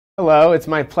Hello, it's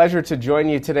my pleasure to join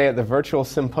you today at the Virtual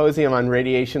Symposium on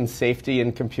Radiation Safety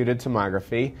in Computed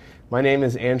Tomography. My name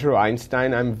is Andrew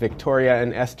Einstein. I'm Victoria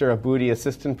and Esther Aboudi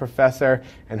Assistant Professor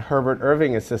and Herbert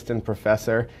Irving Assistant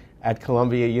Professor at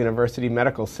Columbia University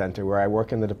Medical Center, where I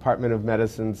work in the Department of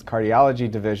Medicine's Cardiology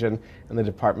Division and the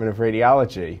Department of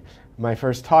Radiology. My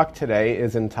first talk today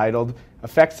is entitled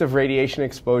Effects of Radiation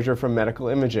Exposure from Medical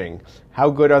Imaging. How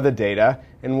good are the data,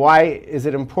 and why is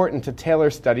it important to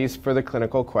tailor studies for the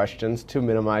clinical questions to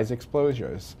minimize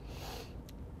exposures?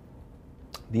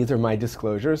 These are my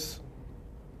disclosures.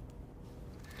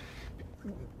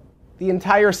 The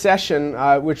entire session,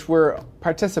 which we're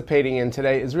participating in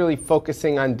today, is really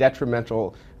focusing on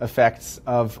detrimental effects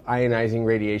of ionizing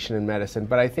radiation in medicine.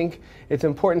 But I think it's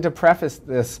important to preface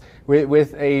this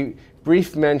with a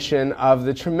brief mention of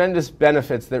the tremendous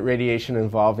benefits that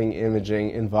radiation-involving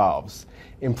imaging involves.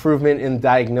 Improvement in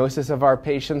diagnosis of our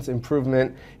patients,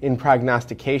 improvement in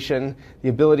prognostication, the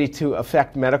ability to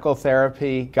affect medical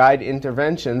therapy, guide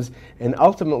interventions, and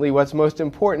ultimately, what's most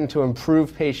important, to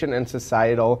improve patient and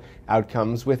societal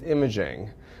outcomes with imaging.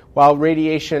 While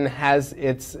radiation has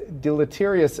its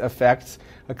deleterious effects,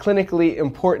 a clinically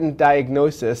important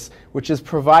diagnosis, which is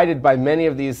provided by many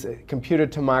of these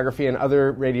computed tomography and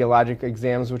other radiologic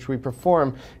exams which we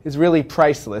perform, is really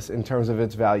priceless in terms of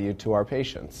its value to our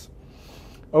patients.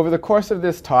 Over the course of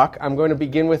this talk, I'm going to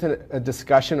begin with a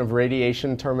discussion of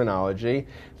radiation terminology,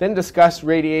 then discuss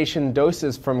radiation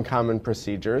doses from common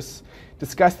procedures,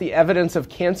 discuss the evidence of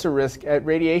cancer risk at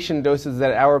radiation doses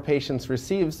that our patients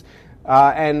receive,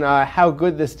 and how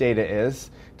good this data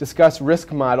is, discuss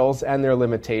risk models and their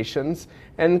limitations,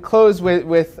 and close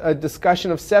with a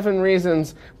discussion of 7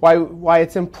 reasons why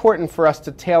it's important for us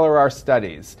to tailor our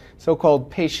studies, so-called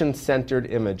patient-centered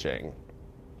imaging.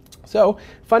 So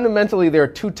fundamentally, there are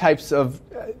 2 types of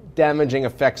damaging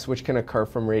effects which can occur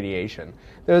from radiation.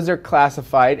 Those are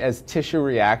classified as tissue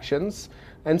reactions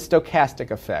and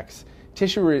stochastic effects.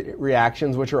 Tissue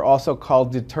reactions, which are also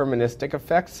called deterministic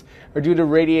effects, are due to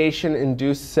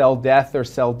radiation-induced cell death or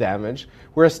cell damage,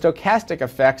 whereas stochastic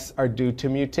effects are due to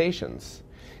mutations.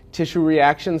 Tissue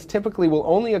reactions typically will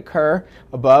only occur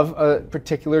above a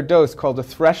particular dose called a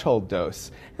threshold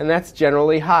dose, and that's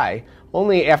generally high,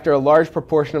 only after a large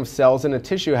proportion of cells in a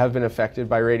tissue have been affected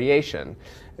by radiation.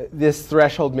 This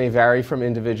threshold may vary from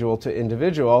individual to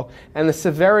individual, and the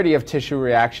severity of tissue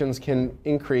reactions can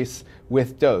increase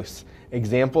with dose.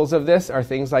 Examples of this are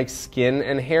things like skin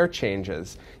and hair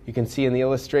changes. You can see in the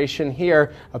illustration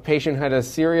here, a patient had a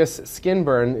serious skin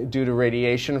burn due to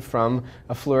radiation from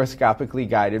a fluoroscopically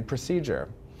guided procedure.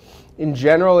 In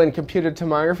general, in computed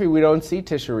tomography, we don't see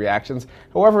tissue reactions.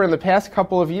 However, in the past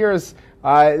couple of years,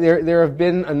 there have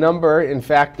been a number, in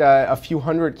fact, a few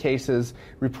hundred cases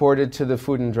reported to the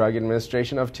Food and Drug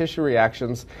Administration of tissue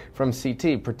reactions from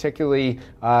CT, particularly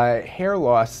hair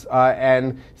loss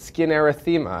and skin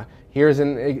erythema. Here's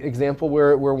an example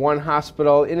where one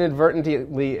hospital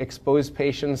inadvertently exposed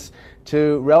patients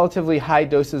to relatively high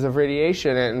doses of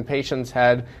radiation, and patients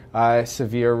had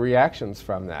severe reactions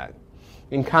from that.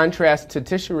 In contrast to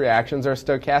tissue reactions are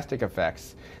stochastic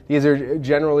effects. These are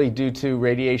generally due to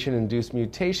radiation-induced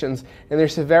mutations, and their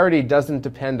severity doesn't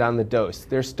depend on the dose.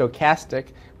 They're stochastic,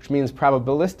 which means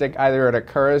probabilistic. Either it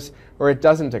occurs or it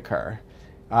doesn't occur.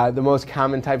 The most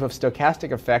common type of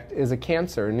stochastic effect is a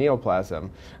cancer, a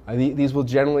neoplasm. These will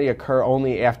generally occur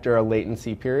only after a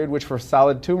latency period, which for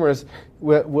solid tumors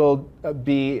will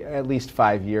be at least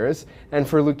 5 years, and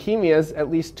for leukemias, at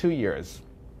least 2 years.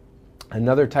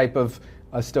 Another type of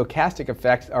stochastic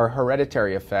effects are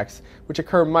hereditary effects, which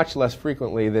occur much less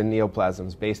frequently than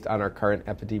neoplasms based on our current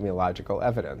epidemiological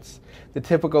evidence. The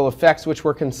typical effects which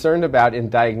we're concerned about in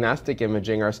diagnostic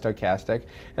imaging are stochastic,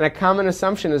 and a common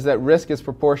assumption is that risk is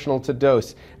proportional to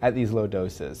dose at these low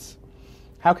doses.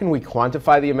 How can we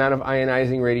quantify the amount of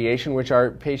ionizing radiation which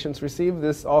our patients receive?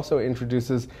 This also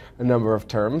introduces a number of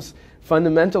terms.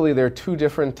 Fundamentally, there are 2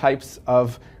 different types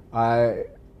of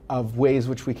ways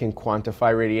which we can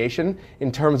quantify radiation in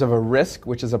terms of a risk,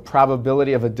 which is a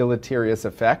probability of a deleterious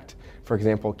effect, for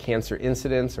example, cancer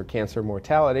incidence or cancer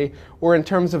mortality, or in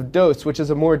terms of dose, which is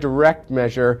a more direct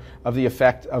measure of the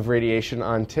effect of radiation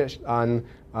on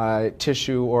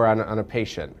tissue or on a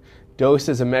patient. Dose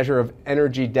is a measure of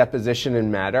energy deposition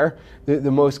in matter. The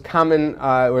most common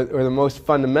or the most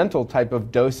fundamental type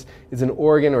of dose is an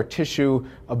organ or tissue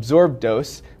absorbed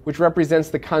dose, which represents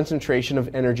the concentration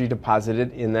of energy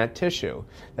deposited in that tissue.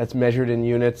 That's measured in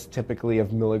units typically of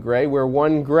milligray, where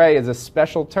 1 gray is a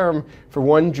special term for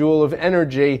 1 joule of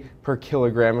energy per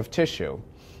kilogram of tissue.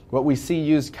 What we see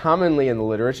used commonly in the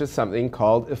literature is something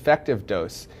called effective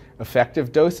dose.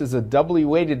 Effective dose is a doubly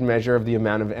weighted measure of the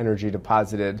amount of energy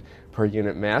deposited per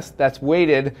unit mass. That's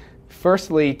weighted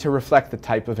firstly to reflect the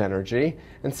type of energy,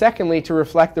 and secondly to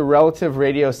reflect the relative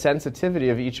radiosensitivity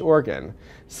of each organ.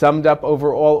 Summed up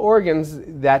over all organs,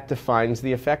 that defines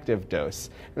the effective dose.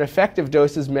 An effective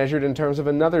dose is measured in terms of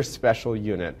another special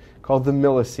unit called the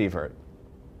millisievert.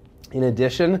 In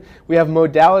addition, we have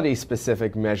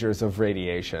modality-specific measures of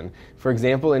radiation. For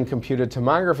example, in computed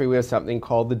tomography, we have something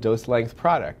called the dose-length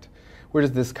product. Where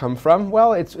does this come from?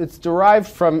 Well, it's derived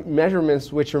from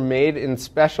measurements which are made in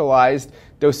specialized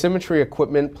dosimetry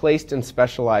equipment placed in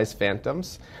specialized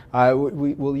phantoms.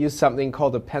 We'll use something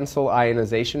called a pencil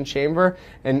ionization chamber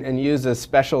and use a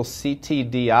special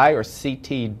CTDI or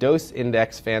CT dose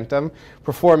index phantom,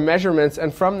 perform measurements,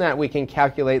 and from that we can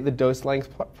calculate the dose length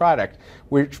product,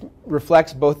 which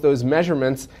reflects both those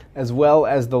measurements as well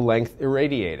as the length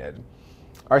irradiated.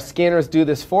 Our scanners do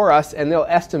this for us, and they'll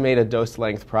estimate a dose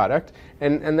length product,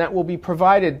 and that will be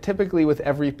provided typically with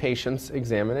every patient's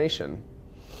examination.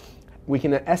 We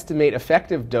can estimate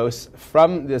effective dose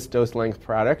from this dose length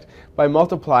product by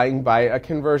multiplying by a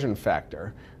conversion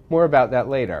factor. More about that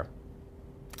later.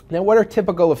 Now, what are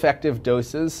typical effective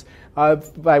doses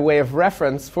by way of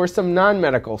reference for some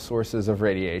non-medical sources of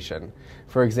radiation?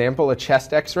 For example, a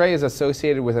chest X-ray is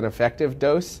associated with an effective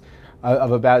dose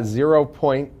of about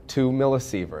 0.2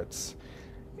 millisieverts.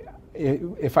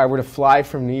 If I were to fly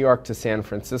from New York to San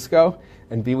Francisco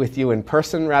and be with you in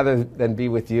person rather than be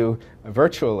with you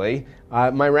virtually,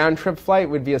 my round-trip flight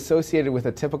would be associated with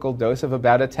a typical dose of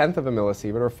about 1/10 of a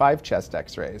millisievert, or 5 chest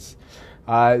X-rays.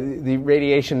 The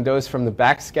radiation dose from the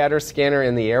backscatter scanner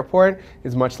in the airport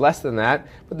is much less than that,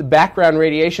 but the background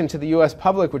radiation to the U.S.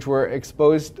 public, which we're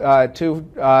exposed to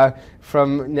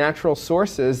from natural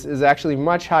sources, is actually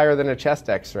much higher than a chest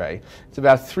X-ray. It's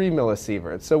about 3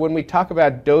 millisieverts. So when we talk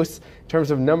about dose in terms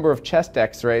of number of chest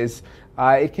X-rays,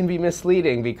 it can be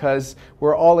misleading because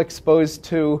we're all exposed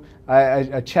to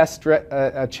a chest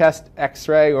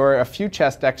X-ray or a few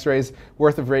chest X-rays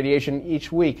worth of radiation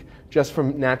each week just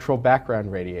from natural background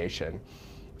radiation.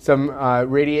 Some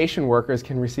radiation workers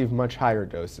can receive much higher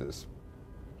doses.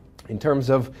 In terms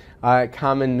of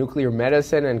common nuclear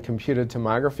medicine and computed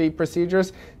tomography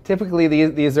procedures, typically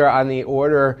these are on the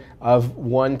order of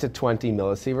 1 to 20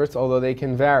 millisieverts, although they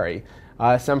can vary.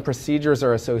 Some procedures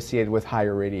are associated with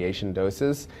higher radiation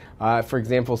doses. For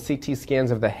example, CT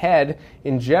scans of the head,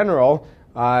 in general,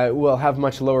 will have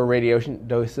much lower radiation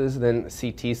doses than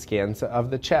CT scans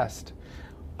of the chest.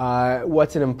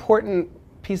 What's an important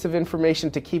piece of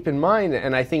information to keep in mind,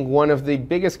 and I think one of the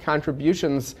biggest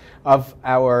contributions of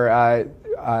our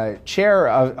chair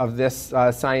of this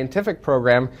scientific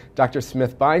program, Dr.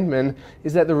 Smith-Bindman,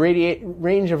 is that the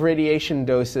range of radiation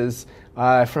doses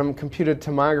from computed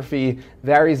tomography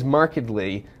varies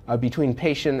markedly between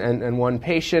patient and one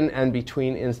patient and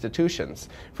between institutions.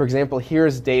 For example,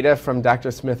 here's data from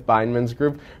Dr. Smith-Bindman's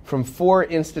group from 4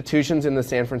 institutions in the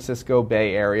San Francisco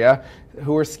Bay Area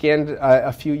who were scanned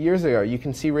a few years ago. You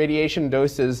can see radiation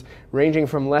doses ranging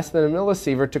from less than a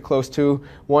millisievert to close to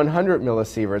 100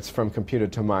 millisieverts from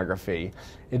computed tomography.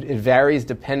 It varies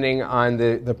depending on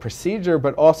the procedure,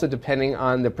 but also depending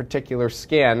on the particular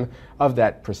scan of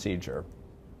that procedure.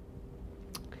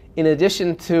 In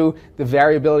addition to the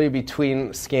variability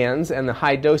between scans and the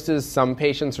high doses some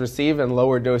patients receive and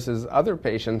lower doses other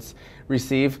patients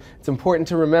receive, it's important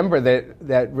to remember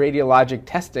that radiologic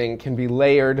testing can be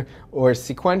layered or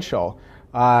sequential.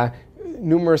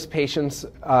 Numerous patients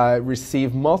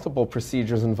receive multiple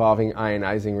procedures involving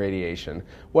ionizing radiation.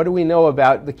 What do we know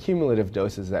about the cumulative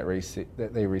doses that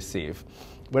they receive?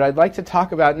 What I'd like to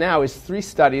talk about now is 3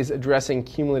 studies addressing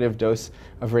cumulative dose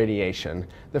of radiation.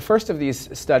 The first of these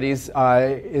studies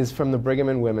is from the Brigham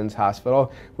and Women's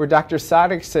Hospital, where Dr.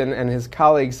 Sadikson and his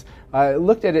colleagues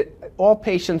looked at all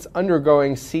patients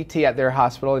undergoing CT at their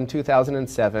hospital in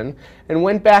 2007 and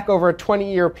went back over a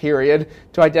 20-year period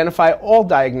to identify all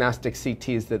diagnostic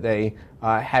CTs that they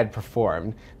had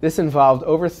performed. This involved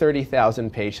over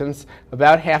 30,000 patients,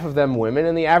 about half of them women,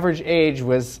 and the average age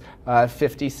was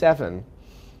 57.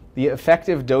 The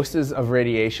effective doses of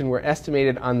radiation were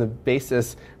estimated on the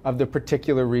basis of the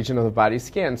particular region of the body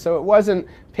scanned. So it wasn't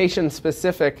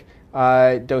patient-specific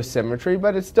dosimetry,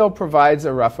 but it still provides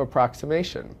a rough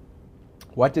approximation.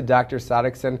 What did Dr.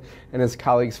 Sadikson and his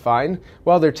colleagues find?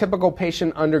 Well, their typical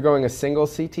patient undergoing a single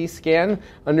CT scan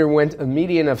underwent a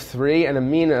median of 3 and a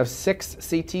mean of 6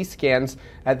 CT scans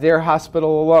at their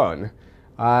hospital alone.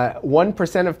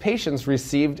 1% of patients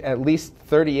received at least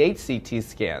 38 CT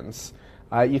scans.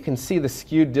 You can see the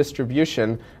skewed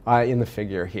distribution in the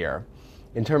figure here.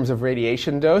 In terms of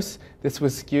radiation dose, this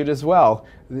was skewed as well.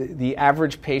 The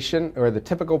average patient, or the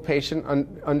typical patient,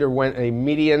 underwent a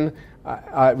median,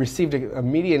 received a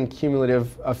median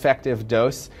cumulative effective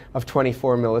dose of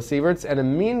 24 millisieverts and a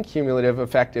mean cumulative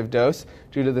effective dose,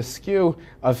 due to the skew,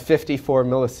 of 54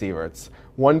 millisieverts.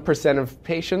 1% of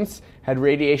patients had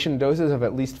radiation doses of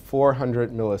at least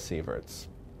 400 millisieverts.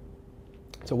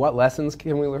 So what lessons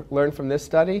can we learn from this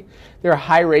study? There are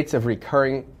high rates of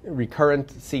recurrent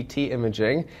CT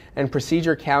imaging, and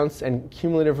procedure counts and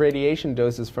cumulative radiation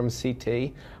doses from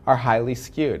CT are highly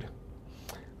skewed.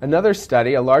 Another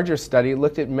study, a larger study,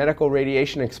 looked at medical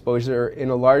radiation exposure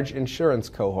in a large insurance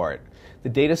cohort. The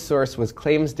data source was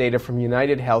claims data from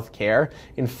United Healthcare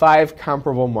in 5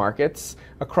 comparable markets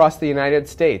across the United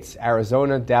States: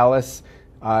 Arizona, Dallas,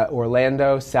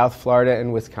 Orlando, South Florida,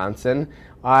 and Wisconsin.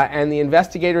 And the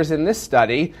investigators in this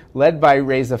study, led by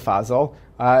Reza Fazal,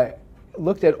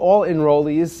 looked at all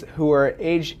enrollees who were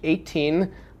age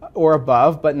 18 or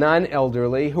above, but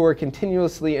non-elderly, who were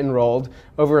continuously enrolled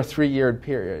over a 3-year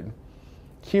period.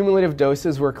 Cumulative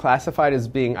doses were classified as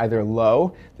being either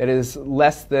low, that is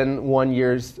less than 1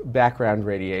 year's background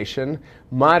radiation,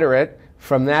 moderate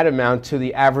from that amount to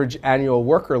the average annual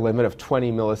worker limit of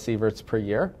 20 millisieverts per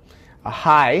year, a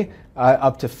high,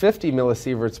 up to 50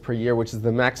 millisieverts per year, which is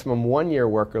the maximum 1-year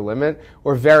worker limit,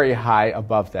 or very high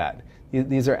above that.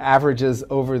 These are averages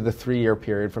over the 3-year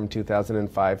period from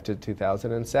 2005 to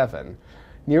 2007.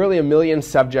 Nearly 1 million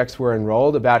subjects were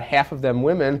enrolled, about half of them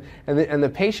women, and the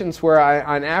patients were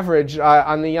on average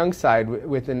on the young side,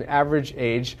 with an average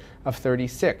age of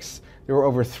 36. There were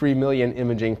over 3 million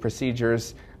imaging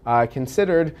procedures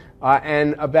considered,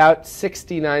 and about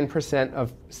 69%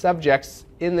 of subjects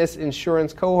in this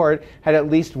insurance cohort had at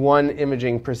least one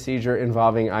imaging procedure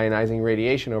involving ionizing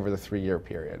radiation over the 3-year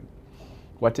period.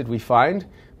 What did we find?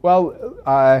 Well,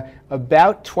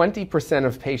 about 20%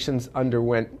 of patients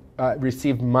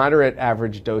received moderate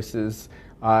average doses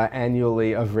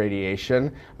annually of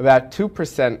radiation. About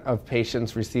 2% of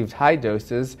patients received high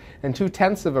doses, and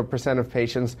 0.2% of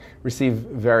patients received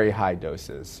very high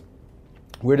doses.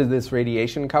 Where did this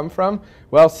radiation come from?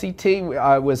 Well,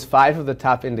 CT was 5 of the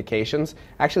top indications.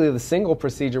 Actually, the single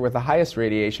procedure with the highest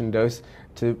radiation dose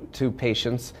to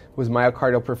patients was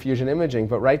myocardial perfusion imaging,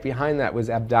 but right behind that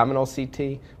was abdominal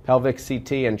CT, pelvic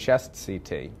CT, and chest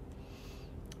CT.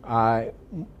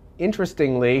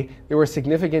 Interestingly, there were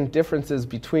significant differences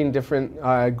between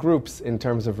different groups in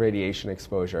terms of radiation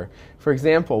exposure. For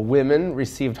example, women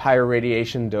received higher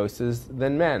radiation doses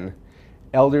than men.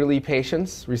 Elderly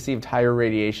patients received higher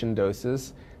radiation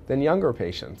doses than younger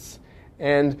patients.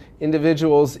 And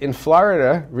individuals in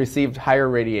Florida received higher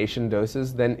radiation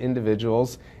doses than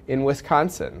individuals in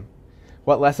Wisconsin.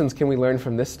 What lessons can we learn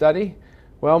from this study?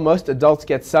 Well, most adults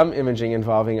get some imaging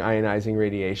involving ionizing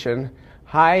radiation.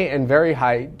 High and very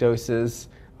high doses,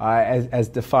 as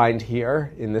defined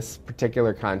here in this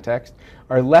particular context,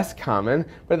 are less common,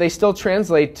 but they still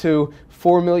translate to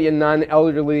 4 million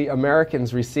non-elderly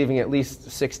Americans receiving at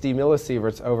least 60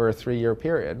 millisieverts over a 3-year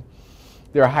period.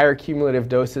 There are higher cumulative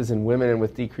doses in women and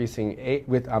with increasing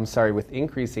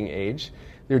age.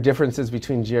 There are differences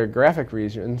between geographic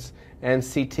regions, and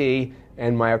CT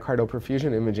and myocardial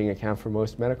perfusion imaging account for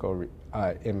most medical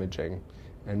imaging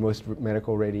and most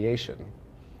medical radiation.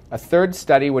 A third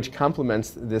study, which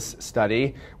complements this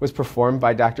study, was performed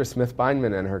by Dr.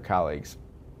 Smith-Bindman and her colleagues.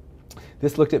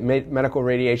 This looked at medical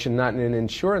radiation not in an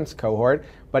insurance cohort,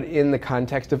 but in the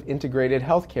context of integrated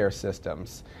healthcare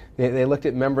systems. They looked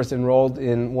at members enrolled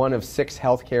in one of 6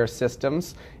 healthcare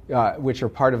systems, which are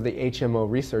part of the HMO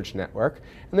research network.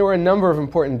 And there were a number of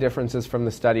important differences from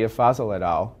the study of Fazal et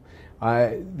al.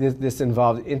 This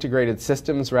involved integrated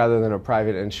systems rather than a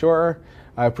private insurer.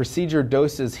 Procedure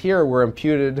doses here were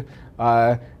imputed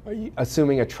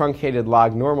assuming a truncated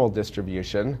log normal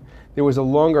distribution. There was a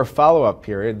longer follow-up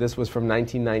period. This was from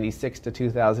 1996 to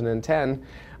 2010.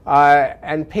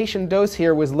 And patient dose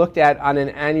here was looked at on an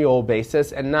annual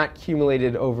basis and not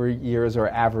cumulated over years or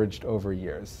averaged over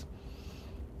years.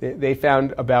 They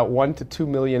found about 1 to 2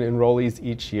 million enrollees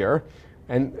each year.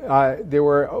 And there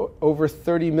were over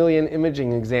 30 million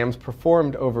imaging exams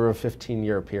performed over a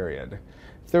 15-year period.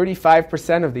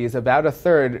 35% of these, about a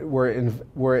third, were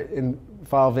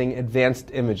involving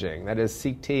advanced imaging, that is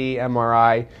CT,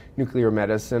 MRI, nuclear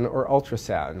medicine, or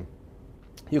ultrasound.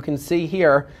 You can see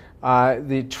here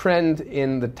the trend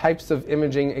in the types of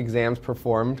imaging exams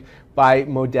performed by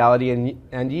modality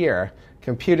and year.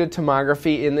 Computed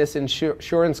tomography in this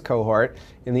insurance cohort,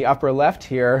 in the upper left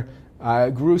here,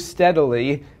 grew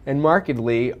steadily and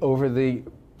markedly over the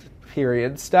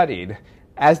period studied.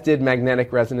 as did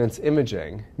magnetic resonance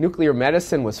imaging. Nuclear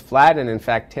medicine was flat and in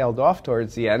fact tailed off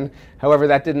towards the end. However,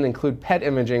 that didn't include PET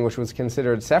imaging, which was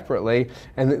considered separately,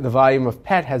 and the volume of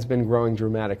PET has been growing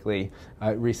dramatically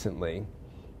recently.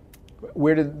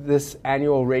 Where did this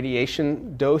annual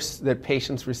radiation dose that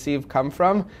patients receive come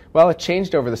from? Well, it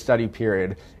changed over the study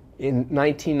period. In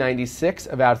 1996,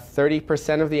 about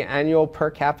 30% of the annual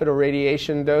per capita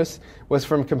radiation dose was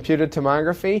from computed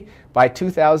tomography. By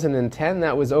 2010,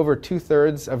 that was over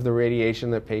 2/3 of the radiation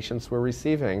that patients were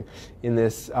receiving in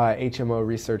this HMO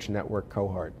Research Network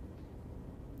cohort.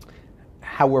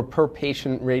 How were per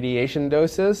patient radiation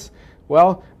doses?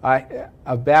 Well,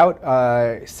 about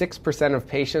 6% of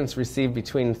patients receive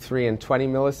between 3 and 20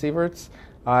 millisieverts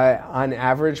on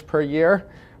average per year.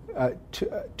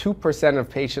 2% of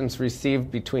patients receive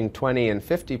between 20 and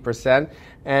 50%,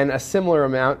 and a similar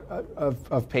amount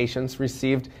of patients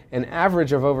received an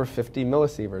average of over 50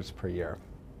 millisieverts per year.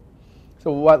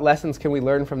 So what lessons can we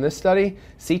learn from this study?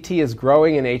 CT is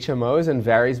growing in HMOs and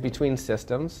varies between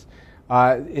systems.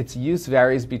 Its use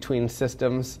varies between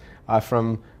systems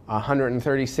from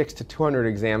 136 to 200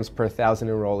 exams per 1,000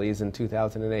 enrollees in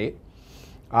 2008.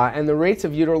 And the rates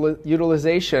of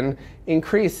utilization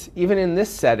increase even in this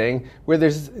setting where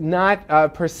there's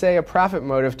not per se a profit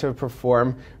motive to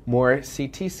perform more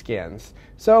CT scans.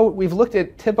 So we've looked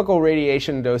at typical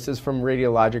radiation doses from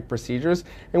radiologic procedures,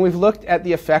 and we've looked at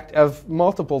the effect of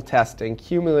multiple testing,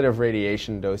 cumulative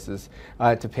radiation doses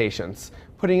to patients.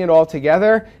 Putting it all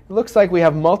together, it looks like we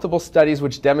have multiple studies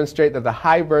which demonstrate that the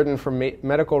high burden from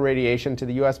medical radiation to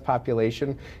the U.S.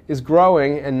 population is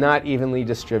growing and not evenly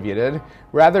distributed.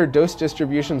 Rather, dose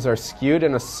distributions are skewed,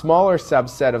 and a smaller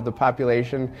subset of the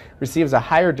population receives a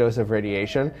higher dose of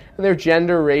radiation, and there are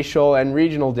gender, racial, and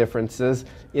regional differences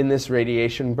in this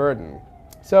radiation burden.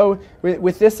 So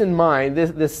with this in mind,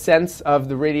 this sense of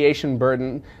the radiation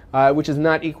burden, which is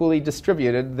not equally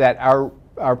distributed, that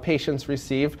our patients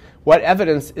receive, what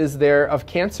evidence is there of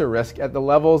cancer risk at the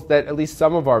levels that at least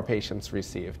some of our patients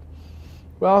received?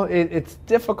 Well, it's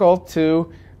difficult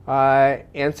to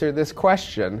answer this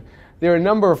question. There are a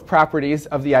number of properties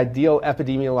of the ideal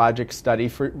epidemiologic study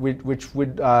from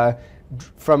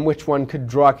which one could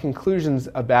draw conclusions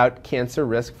about cancer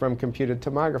risk from computed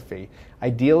tomography.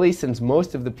 Ideally, since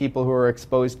most of the people who are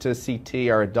exposed to CT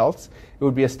are adults, it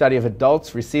would be a study of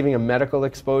adults receiving a medical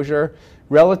exposure,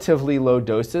 relatively low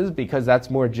doses, because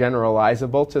that's more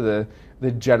generalizable to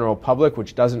the general public,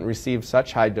 which doesn't receive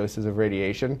such high doses of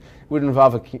radiation. It would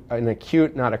involve an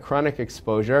acute, not a chronic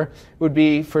exposure. It would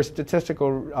be, for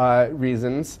statistical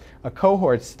reasons, a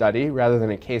cohort study rather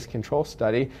than a case control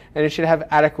study, and it should have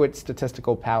adequate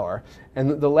statistical power. And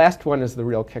the last one is the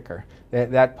real kicker.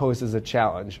 That poses a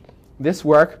challenge. This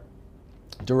work,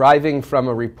 deriving from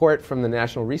a report from the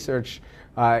National Research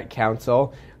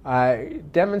Council,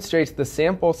 demonstrates the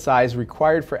sample size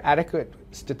required for adequate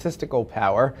statistical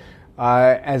power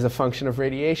as a function of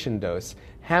radiation dose.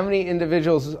 How many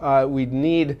individuals we'd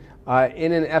need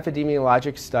in an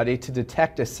epidemiologic study to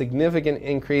detect a significant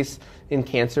increase in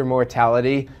cancer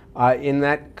mortality in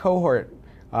that cohort,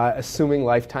 assuming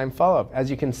lifetime follow-up. As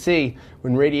you can see,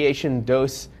 when radiation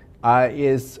dose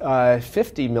is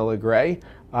 50 milligray,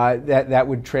 that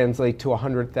would translate to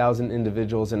 100,000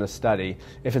 individuals in a study.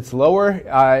 If it's lower,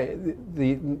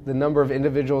 the number of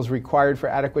individuals required for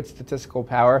adequate statistical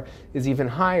power is even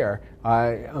higher,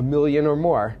 1 million or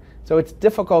more. So it's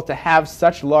difficult to have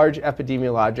such large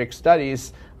epidemiologic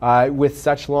studies with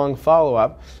such long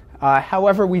follow-up.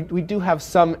 However, we do have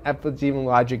some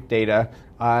epidemiologic data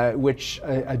which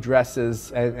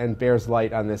addresses and bears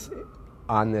light on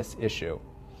this issue.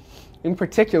 In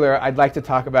particular, I'd like to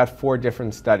talk about 4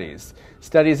 different studies.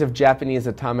 Studies of Japanese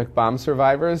atomic bomb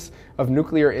survivors, of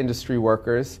nuclear industry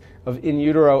workers, of in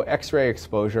utero X-ray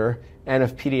exposure, and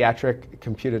of pediatric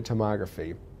computed tomography.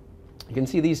 You can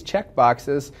see these check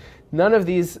boxes. None of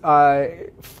these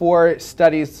 4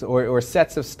 studies or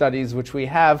sets of studies which we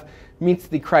have meets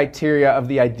the criteria of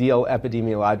the ideal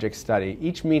epidemiologic study.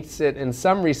 Each meets it in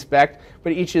some respect,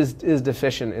 but each is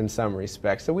deficient in some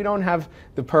respect. So we don't have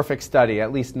the perfect study,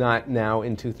 at least not now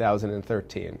in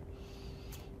 2013.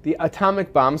 The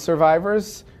atomic bomb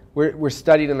survivors were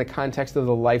studied in the context of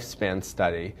the lifespan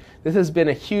study. This has been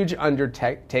a huge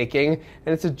undertaking,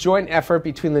 and it's a joint effort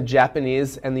between the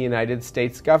Japanese and the United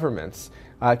States governments,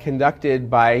 conducted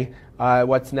by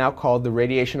what's now called the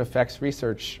Radiation Effects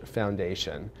Research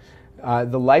Foundation.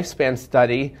 The lifespan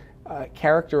study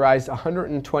characterized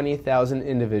 120,000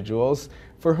 individuals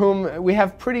for whom we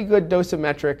have pretty good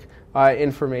dosimetric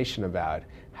information about.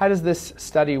 How does this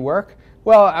study work?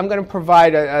 Well, I'm going to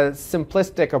provide a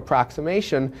simplistic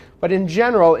approximation, but in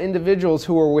general, individuals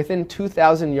who were within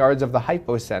 2,000 yards of the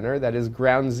hypocenter, that is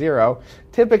ground zero,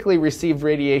 typically received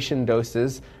radiation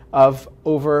doses of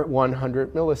over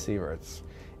 100 millisieverts.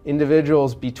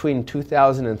 Individuals between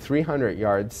 2,000 and 300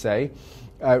 yards, say,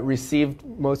 received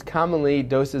most commonly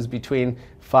doses between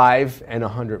 5 and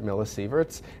 100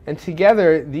 millisieverts, and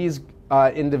together these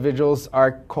individuals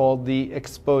are called the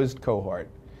exposed cohort.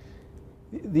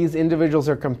 These individuals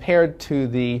are compared to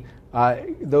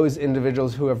those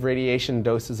individuals who have radiation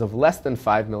doses of less than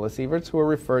 5 millisieverts, who are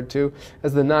referred to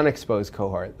as the non-exposed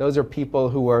cohort. Those are people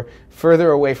who were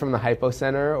further away from the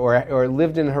hypocenter or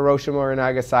lived in Hiroshima or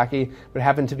Nagasaki but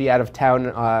happened to be out of town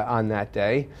on that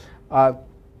day.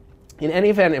 In any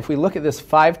event, if we look at this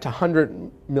 5 to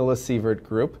 100 millisievert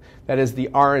group, that is the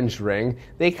orange ring,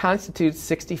 they constitute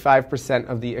 65%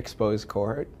 of the exposed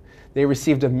cohort. They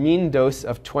received a mean dose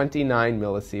of 29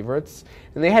 millisieverts,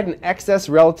 and they had an excess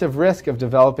relative risk of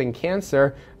developing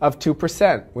cancer of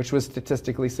 2%, which was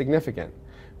statistically significant.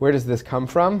 Where does this come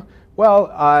from?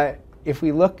 Well, if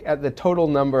we look at the total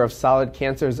number of solid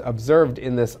cancers observed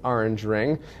in this orange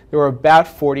ring, there were about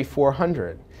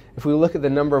 4,400. If we look at the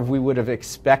number we would have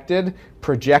expected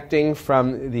projecting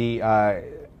from the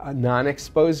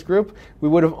non-exposed group, we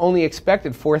would have only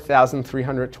expected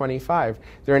 4,325.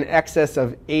 There are in excess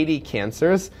of 80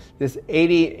 cancers. This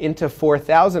 80 into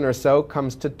 4,000 or so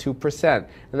comes to 2%,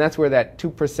 and that's where that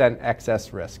 2%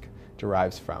 excess risk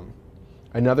derives from.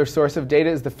 Another source of data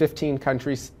is the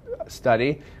 15-country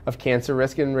study of cancer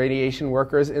risk in radiation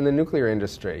workers in the nuclear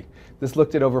industry. This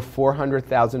looked at over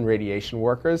 400,000 radiation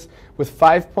workers with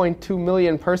 5.2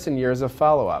 million person-years of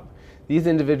follow-up. These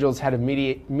individuals had a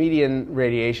median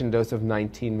radiation dose of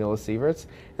 19 millisieverts,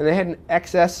 and they had an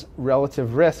excess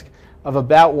relative risk of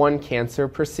about 1 cancer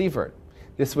per sievert.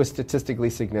 This was statistically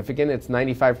significant. Its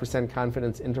 95%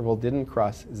 confidence interval didn't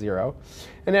cross 0.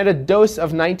 And at a dose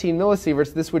of 19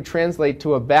 millisieverts, this would translate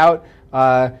to about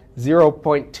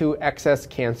 0.2 excess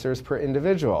cancers per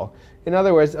individual. In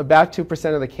other words, about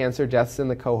 2% of the cancer deaths in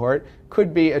the cohort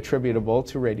could be attributable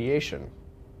to radiation.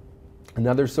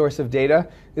 Another source of data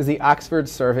is the Oxford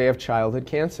Survey of Childhood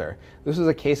Cancer. This was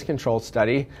a case-controlled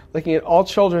study looking at all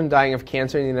children dying of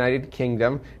cancer in the United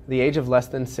Kingdom at the age of less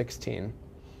than 16.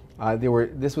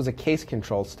 This was a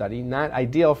case-controlled study, not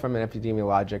ideal from an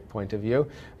epidemiologic point of view,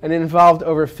 and it involved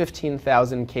over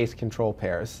 15,000 case control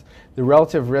pairs. The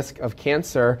relative risk of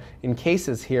cancer in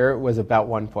cases here was about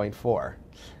 1.4.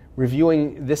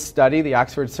 Reviewing this study, the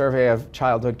Oxford Survey of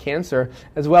Childhood Cancer,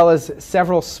 as well as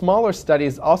several smaller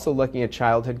studies also looking at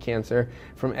childhood cancer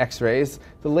from X-rays,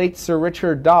 the late Sir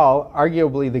Richard Dahl,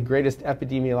 arguably the greatest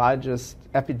epidemiologist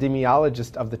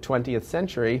of the 20th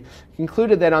century,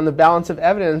 concluded that on the balance of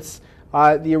evidence,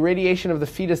 the irradiation of the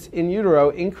fetus in utero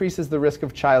increases the risk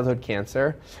of childhood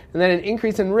cancer, and that an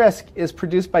increase in risk is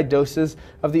produced by doses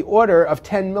of the order of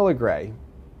 10 milligray.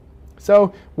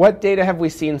 So what data have we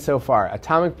seen so far?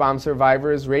 Atomic bomb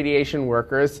survivors, radiation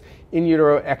workers, in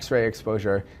utero X-ray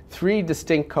exposure. 3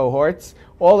 distinct cohorts,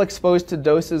 all exposed to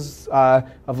doses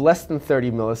of less than 30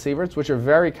 millisieverts, which are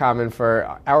very common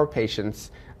for our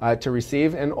patients to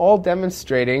receive, and all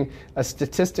demonstrating a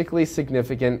statistically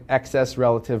significant excess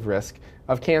relative risk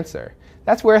of cancer.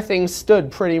 That's where things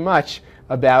stood pretty much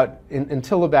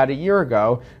until about a year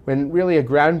ago, when really a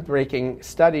groundbreaking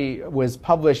study was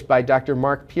published by Dr.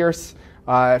 Mark Pierce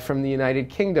from the United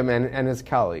Kingdom and his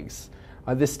colleagues.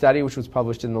 This study, which was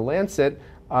published in The Lancet,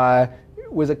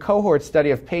 was a cohort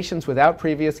study of patients without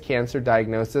previous cancer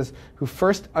diagnosis who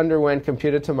first underwent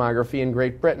computed tomography in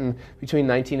Great Britain between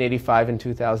 1985 and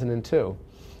 2002.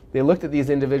 They looked at these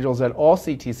individuals at all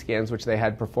CT scans which they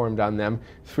had performed on them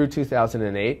through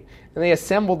 2008, and they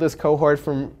assembled this cohort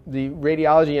from the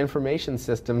radiology information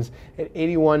systems at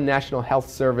 81 National Health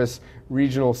Service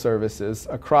regional services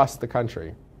across the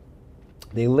country.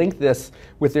 They linked this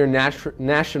with their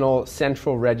National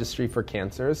Central Registry for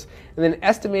Cancers, and then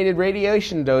estimated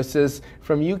radiation doses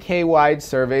from UK-wide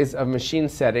surveys of machine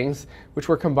settings, which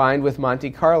were combined with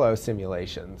Monte Carlo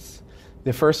simulations.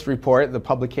 The first report, the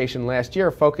publication last year,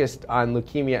 focused on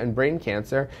leukemia and brain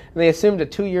cancer, and they assumed a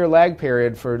 2-year lag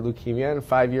period for leukemia and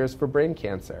 5 years for brain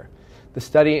cancer. The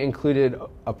study included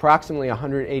approximately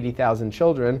 180,000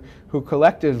 children who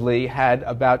collectively had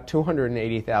about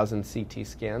 280,000 CT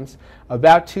scans,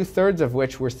 about 2/3 of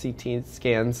which were CT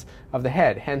scans of the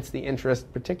head, hence the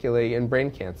interest particularly in brain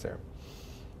cancer.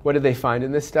 What did they find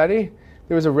in this study?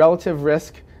 There was a relative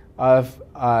risk of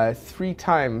 3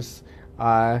 times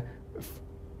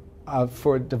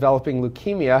for developing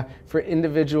leukemia for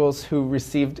individuals who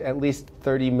received at least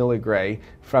 30 milligray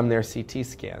from their CT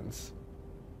scans.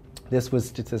 this was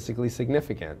statistically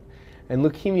significant. And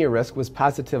leukemia risk was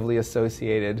positively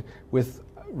associated with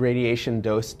radiation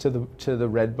dose to the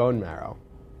red bone marrow.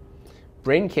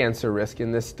 Brain cancer risk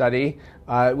in this study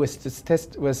was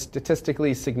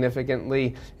statistically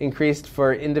significantly increased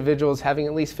for individuals having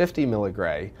at least 50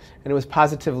 milligray, and it was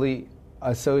positively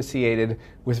associated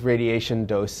with radiation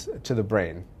dose to the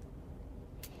brain.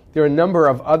 There are a number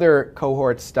of other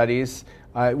cohort studies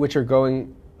which are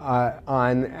going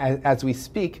on as we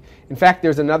speak. In fact,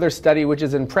 there's another study which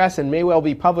is in press and may well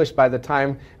be published by the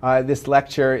time this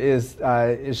lecture is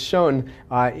shown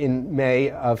in May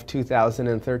of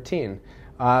 2013.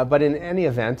 But in any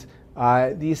event,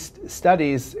 these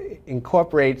studies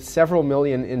incorporate several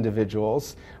million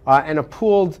individuals, and a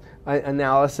pooled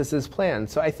analysis is planned.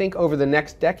 So I think over the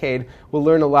next decade, we'll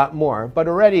learn a lot more. But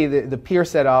already the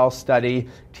Pierce et al. Study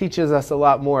teaches us a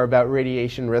lot more about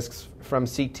radiation risks from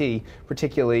CT,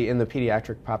 particularly in the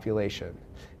pediatric population.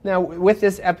 Now, with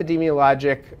this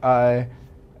epidemiologic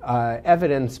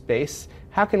evidence base,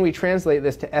 how can we translate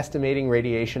this to estimating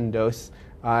radiation dose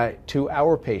to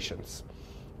our patients?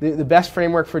 The best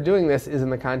framework for doing this is in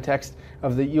the context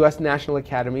of the U.S. National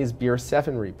Academy's BEER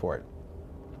 7 report.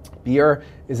 BEER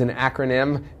is an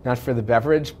acronym not for the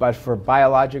beverage, but for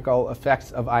biological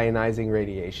effects of ionizing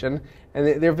radiation. And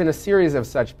there have been a series of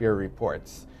such BEER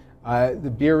reports.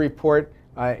 The BEER report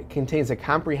contains a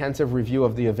comprehensive review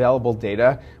of the available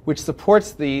data, which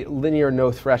supports the linear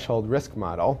no-threshold risk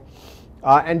model,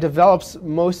 and develops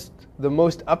the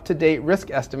most up-to-date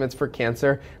risk estimates for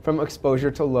cancer from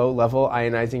exposure to low-level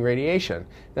ionizing radiation.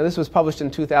 Now, this was published in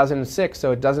 2006,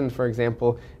 so it doesn't, for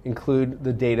example, include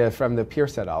the data from the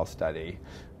Pierce et al. Study.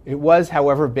 It was,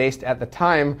 however, based at the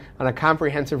time on a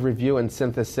comprehensive review and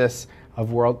synthesis of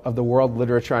the world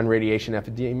literature on radiation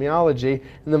epidemiology,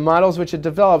 and the models which it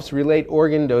develops relate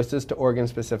organ doses to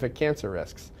organ-specific cancer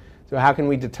risks. So how can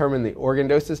we determine the organ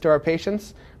doses to our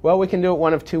patients? Well, we can do it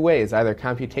one of two ways, either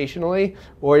computationally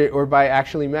or by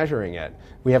actually measuring it.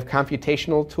 We have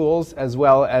computational tools as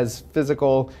well as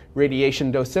physical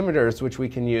radiation dosimeters, which we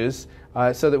can use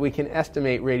so that we can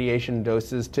estimate radiation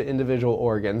doses to individual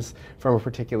organs from a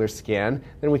particular scan.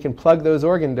 Then we can plug those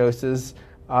organ doses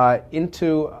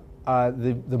into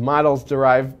the models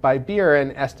derived by BEER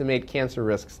and estimate cancer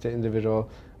risks to individual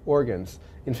organs.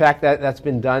 In fact, that's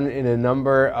been done in a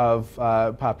number of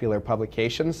popular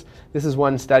publications. This is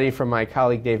one study from my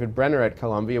colleague David Brenner at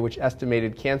Columbia, which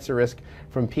estimated cancer risk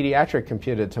from pediatric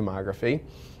computed tomography.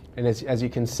 And as you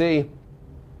can see,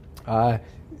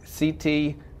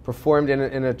 CT performed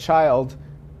in a child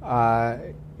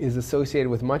is associated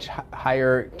with much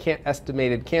higher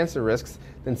estimated cancer risks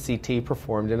than CT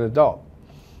performed in an adult.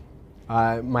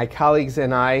 My colleagues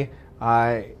and I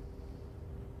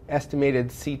estimated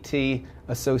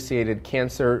CT-associated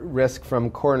cancer risk from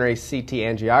coronary CT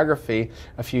angiography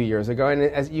a few years ago. And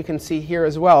as you can see here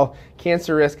as well,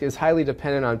 cancer risk is highly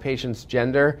dependent on patients'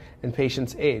 gender and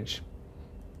patients' age.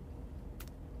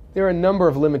 There are a number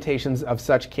of limitations of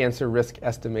such cancer risk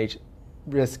estimation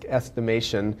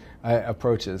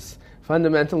approaches.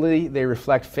 Fundamentally, they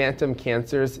reflect phantom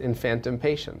cancers in phantom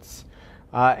patients.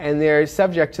 And they're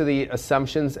subject to the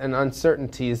assumptions and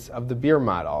uncertainties of the BEER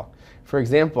model. For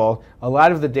example, a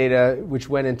lot of the data which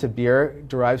went into BEER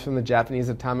derives from the Japanese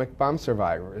atomic bomb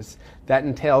survivors. That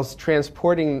entails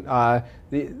transporting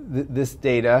this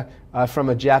data from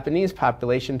a Japanese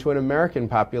population to an American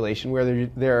population where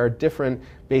there are different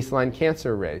baseline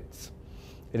cancer rates.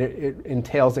 It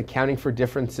entails accounting for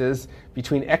differences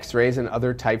between X-rays and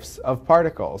other types of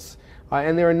particles.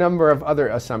 And there are a number of other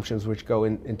assumptions which go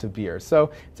into BEER.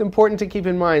 So it's important to keep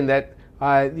in mind that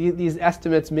these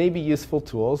estimates may be useful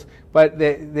tools, but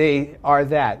they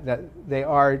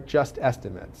are just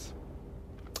estimates.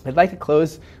 I'd like to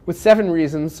close with 7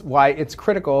 reasons why it's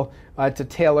critical to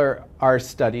tailor our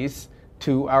studies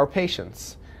to our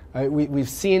patients. We've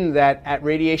seen that at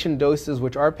radiation doses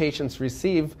which our patients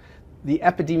receive, the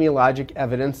epidemiologic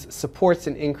evidence supports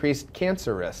an increased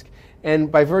cancer risk.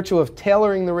 And by virtue of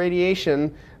tailoring the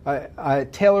radiation,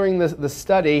 tailoring the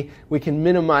study, we can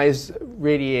minimize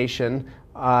radiation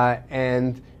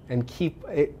and keep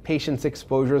patients'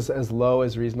 exposures as low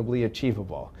as reasonably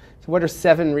achievable. So what are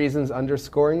 7 reasons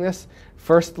underscoring this?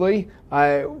 Firstly,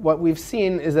 what we've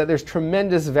seen is that there's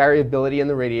tremendous variability in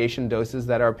the radiation doses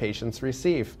that our patients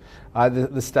receive.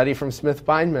 The study from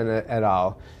Smith-Bindman et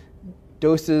al.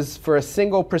 Doses for a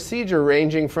single procedure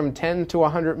ranging from 10 to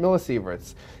 100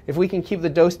 millisieverts. If we can keep the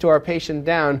dose to our patient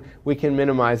down, we can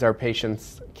minimize our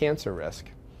patient's cancer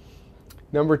risk.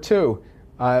 Number 2,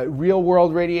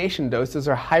 real-world radiation doses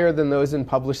are higher than those in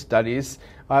published studies,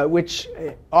 which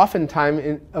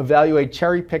oftentimes evaluate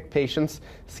cherry-picked patients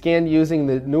scanned using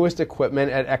the newest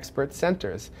equipment at expert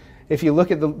centers. If you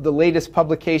look at the latest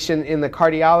publication in the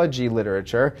cardiology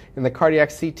literature, in the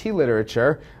cardiac CT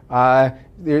literature,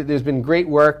 there's been great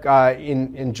work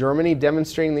in Germany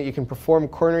demonstrating that you can perform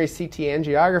coronary CT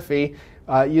angiography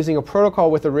using a protocol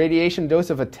with a radiation dose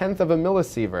of 1/10 of a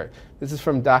millisievert. This is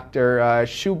from Dr.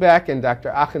 Schubeck and Dr.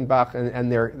 Achenbach and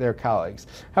their colleagues.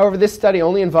 However, this study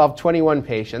only involved 21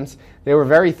 patients. They were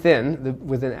very thin,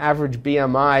 with an average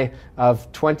BMI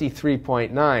of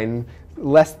 23.9,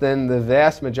 less than the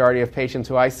vast majority of patients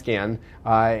who I scan,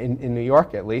 in New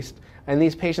York at least. And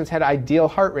these patients had ideal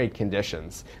heart rate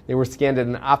conditions. They were scanned at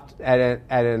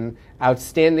an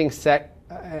outstanding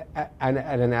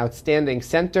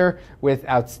center with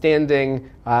outstanding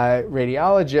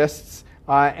radiologists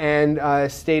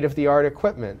and state-of-the-art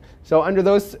equipment. So under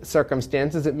those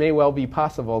circumstances, it may well be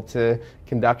possible to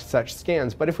conduct such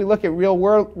scans. But if we look at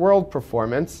real-world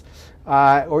performance,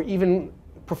 or even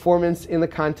performance in the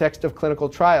context of clinical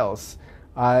trials,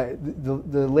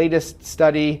 the latest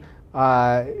study,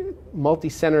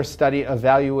 multi-center study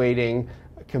evaluating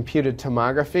computed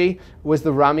tomography, was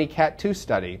the RAMI-CAT2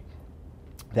 study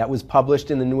that was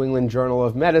published in the New England Journal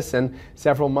of Medicine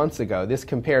several months ago. This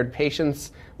compared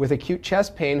patients with acute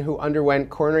chest pain who underwent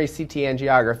coronary CT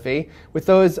angiography with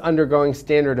those undergoing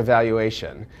standard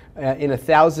evaluation in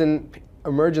 1,000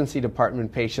 emergency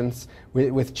department patients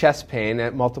with chest pain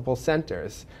at multiple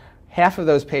centers. Half of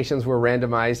those patients were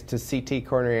randomized to CT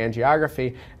coronary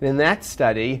angiography, and in that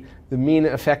study, the mean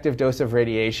effective dose of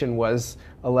radiation was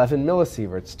 11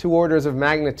 millisieverts, 2 orders of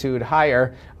magnitude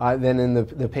higher than in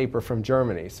the paper from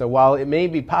Germany. So while it may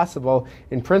be possible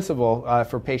in principle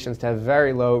for patients to have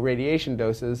very low radiation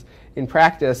doses, in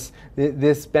practice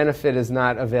this benefit is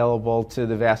not available to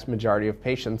the vast majority of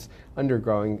patients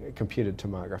undergoing computed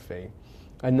tomography.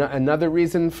 Another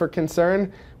reason for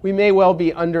concern, we may well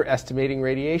be underestimating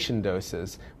radiation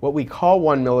doses. What we call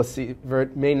 1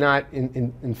 millisievert may not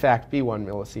in fact be 1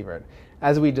 millisievert.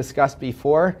 As we discussed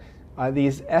before,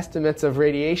 these estimates of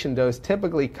radiation dose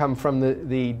typically come from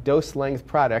the dose length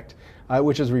product,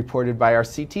 which is reported by our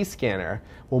CT scanner.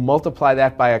 We'll multiply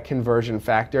that by a conversion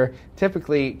factor,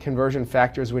 typically conversion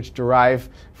factors which derive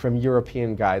from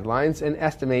European guidelines, and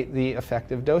estimate the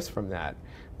effective dose from that.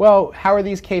 Well, how are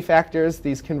these k-factors,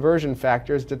 these conversion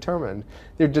factors, determined?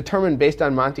 They're determined based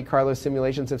on Monte Carlo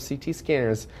simulations of CT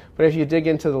scanners. But if you dig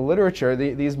into the literature,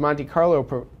 these Monte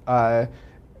Carlo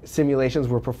simulations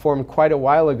were performed quite a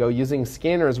while ago using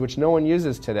scanners which no one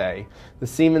uses today. The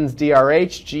Siemens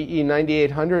DRH, GE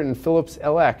 9800, and Philips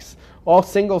LX, all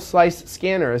single-slice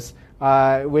scanners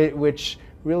which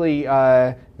really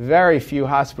very few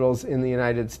hospitals in the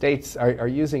United States are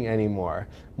using anymore.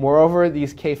 Moreover,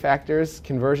 these k-factors,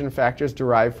 conversion factors,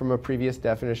 derive from a previous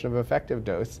definition of effective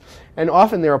dose. And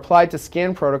often they're applied to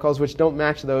scan protocols which don't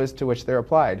match those to which they're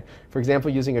applied. For example,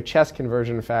 using a chest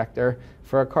conversion factor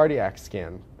for a cardiac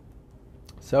scan.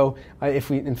 So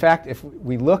if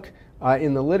we look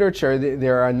in the literature,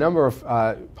 there are a number of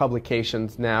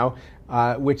publications now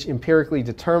which empirically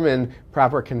determine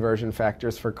proper conversion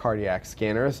factors for cardiac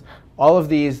scanners. All of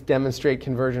these demonstrate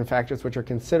conversion factors which are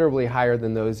considerably higher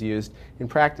than those used in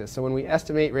practice. So when we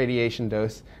estimate radiation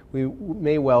dose, we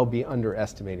may well be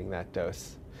underestimating that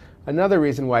dose. Another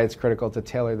reason why it's critical to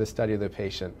tailor the study of the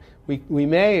patient. We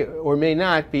may or may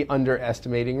not be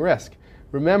underestimating risk.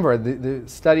 Remember, the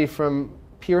study from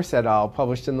Pierce et al.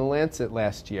 Published in The Lancet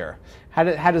last year.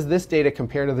 How does this data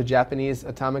compare to the Japanese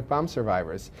atomic bomb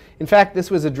survivors? In fact, this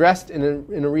was addressed in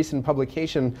a recent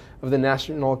publication of the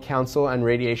National Council on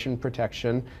Radiation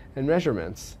Protection and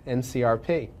Measurements,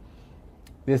 NCRP.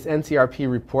 This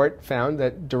NCRP report found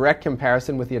that direct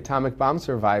comparison with the atomic bomb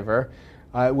survivor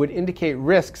would indicate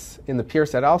risks in the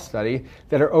Pierce et al. Study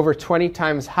that are over 20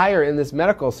 times higher in this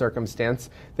medical circumstance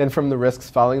than from the risks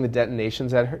following the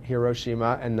detonations at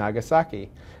Hiroshima and Nagasaki.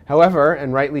 However,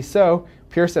 and rightly so,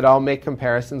 Pierce et al. Make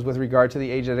comparisons with regard to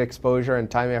the age at exposure and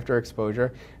time after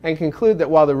exposure, and conclude that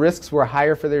while the risks were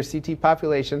higher for their CT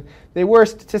population, they were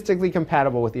statistically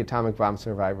compatible with the atomic bomb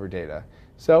survivor data.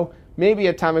 So maybe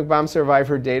atomic bomb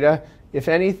survivor data, if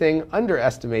anything,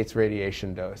 underestimates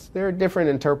radiation dose. There are different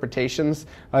interpretations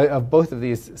of both of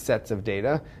these sets of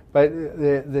data, but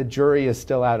the jury is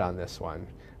still out on this one.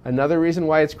 Another reason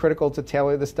why it's critical to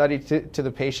tailor the study to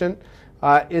the patient,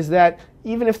 is that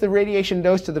even if the radiation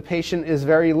dose to the patient is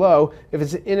very low, if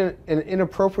it's in an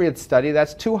inappropriate study,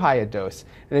 that's too high a dose.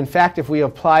 And in fact, if we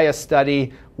apply a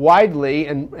study widely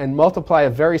and multiply a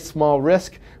very small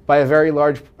risk by a very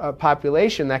large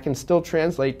population, that can still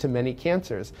translate to many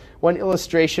cancers. One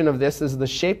illustration of this is the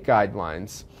SHAPE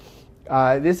guidelines.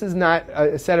 This is not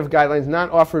a set of guidelines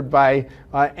not offered by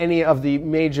any of the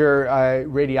major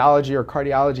radiology or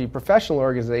cardiology professional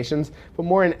organizations, but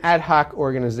more an ad hoc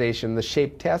organization, the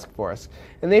SHAPE Task Force.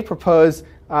 And they propose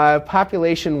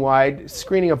population-wide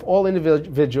screening of all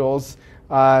individuals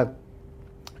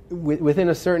within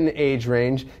a certain age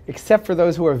range, except for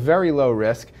those who are very low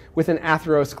risk, with an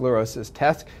atherosclerosis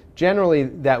test. Generally,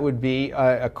 that would be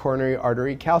a coronary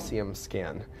artery calcium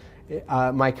scan.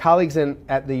 My colleagues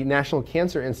at the National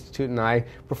Cancer Institute and I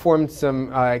performed some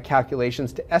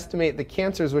calculations to estimate the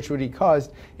cancers which would be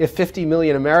caused if 50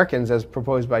 million Americans, as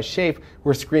proposed by SHAPE,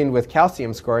 were screened with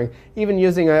calcium scoring, even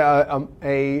using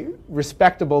a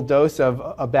respectable dose of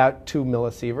about 2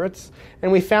 millisieverts.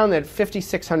 And we found that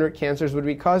 5,600 cancers would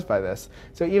be caused by this.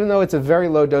 So even though it's a very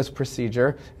low dose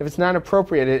procedure, if it's not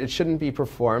appropriate, it shouldn't be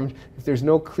performed. If there's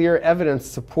no clear evidence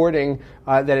supporting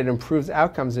that it improves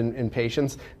outcomes in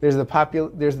patients, there's the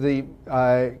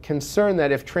concern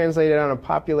that if translated on a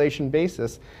population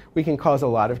basis, we can cause a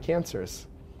lot of cancers.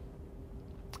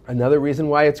 Another reason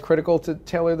why it's critical to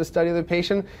tailor the study of the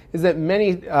patient is that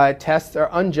many tests are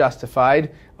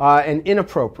unjustified and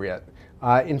inappropriate.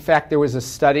 In fact, there was a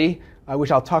study,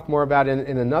 which I'll talk more about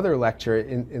in another lecture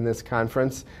in this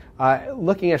conference,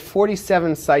 looking at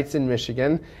 47 sites in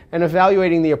Michigan and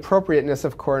evaluating the appropriateness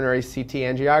of coronary CT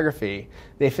angiography.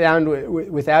 They found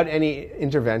without any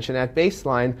intervention at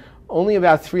baseline, only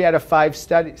about 3 out of 5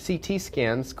 CT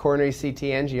scans, coronary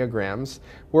CT angiograms,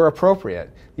 were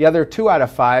appropriate. The other 2 out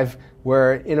of 5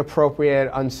 were inappropriate,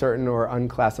 uncertain, or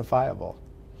unclassifiable.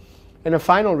 And a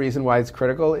final reason why it's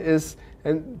critical is,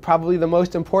 and probably the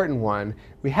most important one,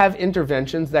 we have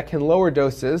interventions that can lower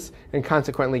doses and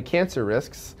consequently cancer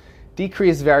risks,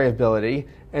 decrease variability,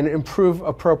 and improve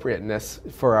appropriateness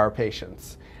for our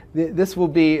patients. This will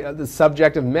be the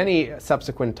subject of many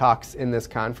subsequent talks in this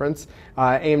conference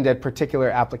aimed at particular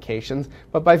applications.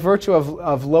 But by virtue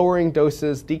of lowering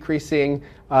doses, decreasing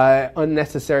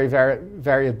unnecessary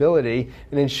variability,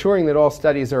 and ensuring that all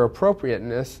studies are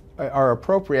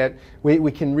appropriate,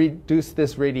 we can reduce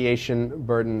this radiation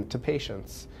burden to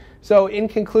patients. So in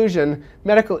conclusion,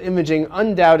 medical imaging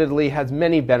undoubtedly has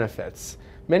many benefits.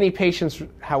 Many patients,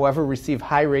 however, receive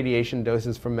high radiation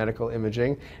doses from medical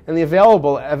imaging, and the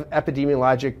available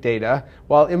epidemiologic data,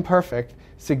 while imperfect,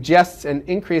 suggests an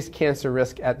increased cancer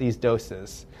risk at these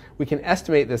doses. We can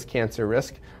estimate this cancer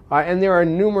risk, and there are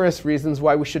numerous reasons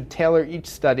why we should tailor each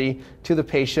study to the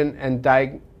patient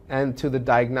and to the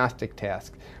diagnostic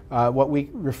task, what we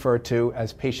refer to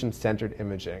as patient-centered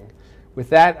imaging. With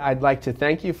that, I'd like to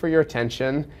thank you for your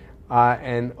attention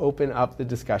and open up the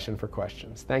discussion for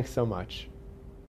questions. Thanks so much.